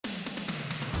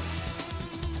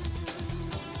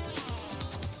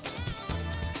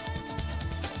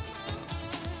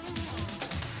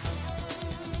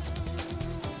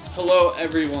Hello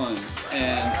everyone,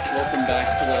 and welcome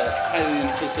back to the highly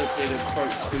anticipated part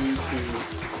 2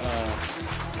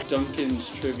 to Duncan's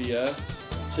Trivia.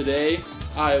 Today,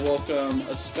 I welcome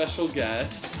a special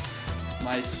guest,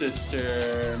 my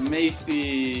sister,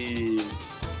 Macy.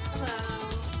 Hello.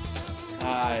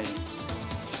 Hi.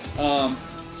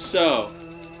 So,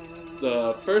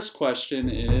 the first question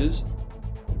is,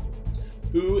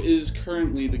 who is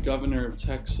currently the governor of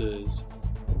Texas?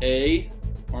 A.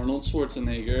 Arnold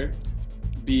Schwarzenegger,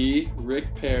 B.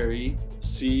 Rick Perry,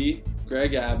 C.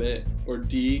 Greg Abbott, or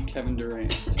D. Kevin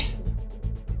Durant?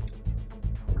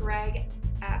 Greg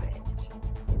Abbott.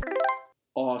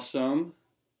 Awesome.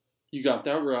 You got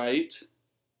that right.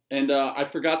 And I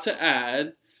forgot to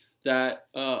add that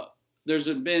there's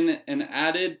been an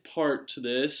added part to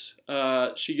this.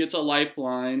 She gets a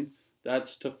lifeline.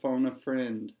 That's to phone a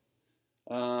friend.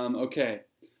 Okay,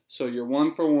 so you're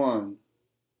 1 for 1.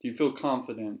 Do you feel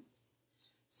confident?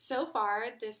 So far,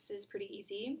 this is pretty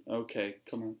easy. Okay,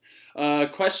 come on.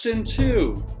 Question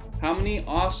 2. How many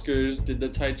Oscars did the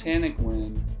Titanic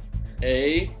win?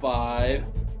 A, 5,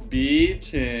 B,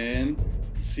 10,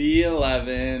 C,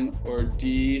 11, or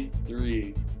D,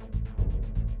 3?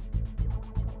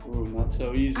 Ooh, not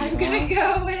so easy, I'm gonna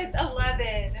go with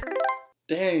 11.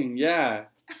 Dang, yeah.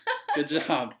 Good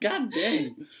job. God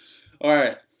dang. All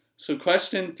right, so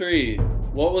question 3.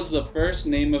 What was the first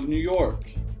name of New York?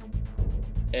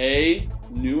 A.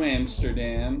 New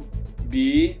Amsterdam,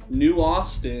 B. New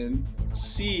Austin,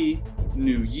 C.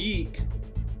 New Yeek,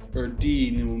 or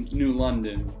D. New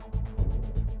London?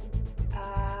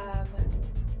 I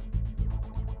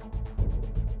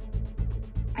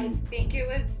think it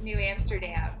was New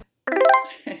Amsterdam.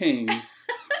 Dang.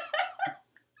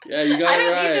 Yeah, you got I don't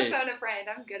it right. need to phone a friend.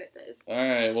 I'm good at this. All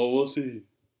right, well, we'll see.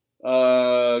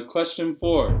 Question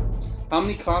 4. How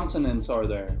many continents are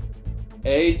there?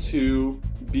 A2,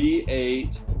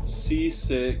 B8,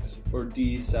 C6, or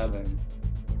D7?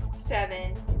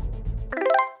 7.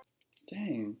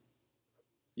 Dang.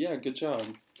 Yeah, good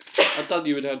job. I thought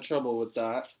you would have trouble with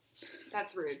that.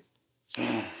 That's rude.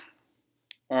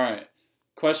 Alright.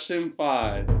 Question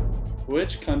 5.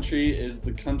 Which country is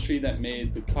the country that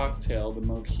made the cocktail the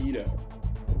mojito?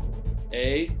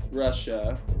 A.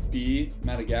 Russia, B.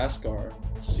 Madagascar,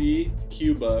 C.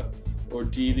 Cuba, or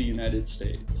D. the United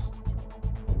States?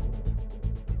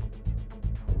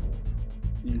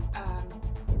 Am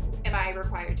I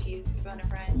required to use phone a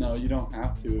friend? No, you don't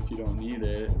have to if you don't need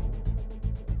it.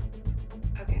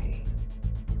 Okay.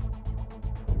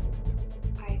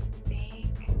 I think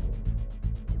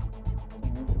I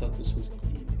thought this was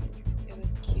easy. it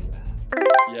was Cuba.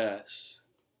 Yes,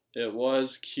 it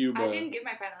was Cuba. I didn't give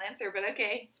my final answer, but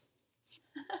okay.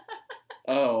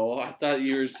 Oh, I thought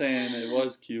you were saying it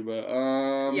was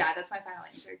Cuba. Yeah, that's my final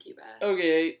answer, Cuba.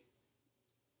 Okay.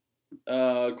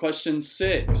 Question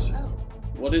 6. Oh.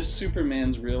 What is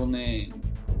Superman's real name?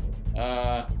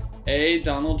 A.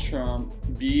 Donald Trump,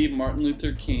 B. Martin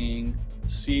Luther King,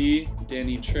 C.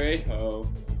 Danny Trejo,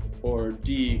 or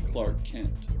D. Clark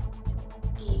Kent?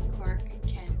 E. Clark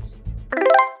Kent.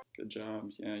 Good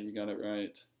job. Yeah, you got it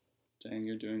right. Dang,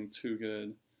 you're doing too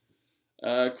good.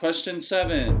 Question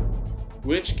 7.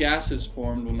 Which gas is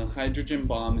formed when a hydrogen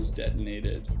bomb is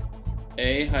detonated?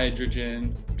 A.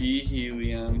 Hydrogen, B.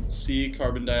 Helium, C.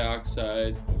 Carbon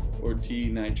dioxide, or D.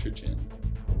 Nitrogen?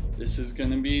 This is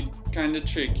gonna be kind of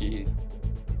tricky.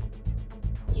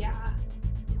 Yeah.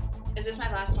 Is this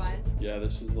my last one? Yeah,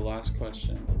 this is the last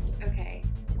question. Okay.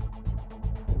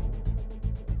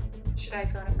 Should I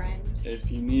phone a friend?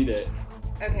 If you need it.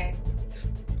 Okay.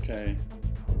 Okay.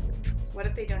 What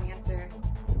if they don't answer?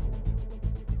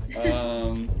 I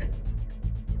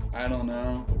don't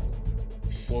know.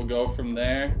 We'll go from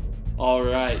there.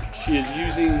 Alright, she is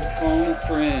using phone a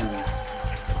friend.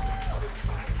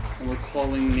 And we're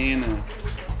calling Nana.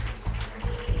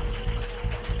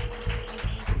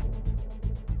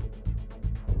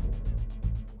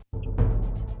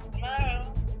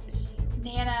 Hello.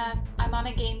 Nana, I'm on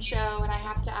a game show and I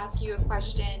have to ask you a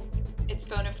question. It's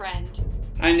phone a friend.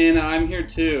 Hi Nana, I'm here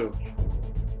too.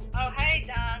 Oh, hey,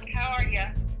 Don. How are you?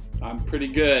 I'm pretty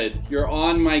good. You're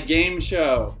on my game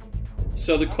show.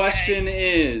 So the question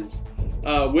is,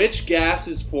 which gas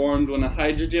is formed when a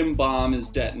hydrogen bomb is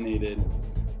detonated?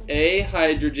 A.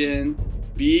 Hydrogen,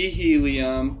 B.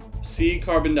 Helium, C.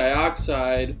 Carbon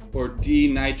dioxide, or D.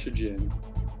 Nitrogen?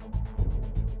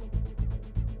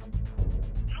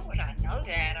 How would I know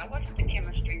that? I wasn't a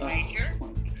chemistry major. Oh,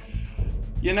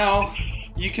 you know,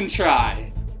 you can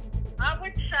try. I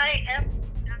would say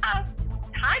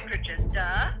hydrogen,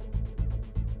 duh.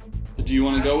 Do you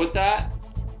want to go with that?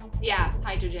 Yeah,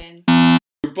 hydrogen.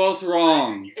 You're both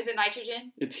wrong. Is it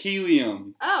nitrogen? It's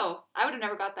helium. Oh, I would have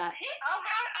never got that. Oh,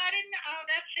 I didn't. Oh,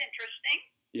 that's interesting.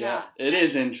 Yeah, it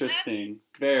is interesting.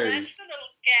 Very. That's the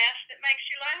little gas that makes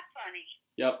you laugh funny.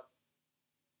 Yep.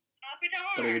 I'll be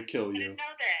darned. But it would kill I you. didn't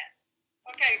know that.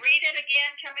 Okay, read it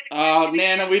again. Tell me the Oh, question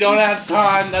Nana, again. we don't have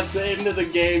time. That's the end of the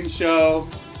game show.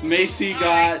 Macy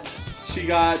got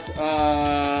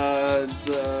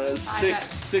the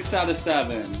six out of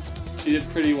 7. She did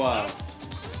pretty well.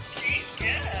 She's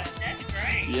good. That's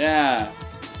great. Yeah.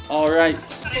 All right.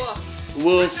 Cool.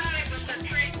 We'll. I thought it was a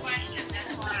trick question.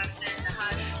 That's why I said to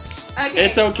hush. Okay.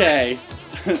 It's okay.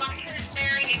 Like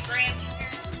Shrewsbury and Grand.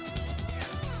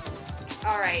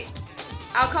 All right.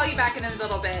 I'll call you back in a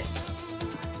little bit.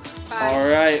 Bye. All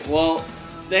right. Well,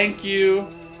 thank you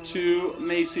to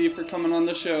Macy for coming on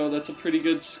the show. That's a pretty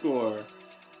good score.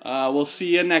 We'll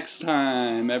see you next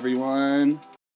time, everyone.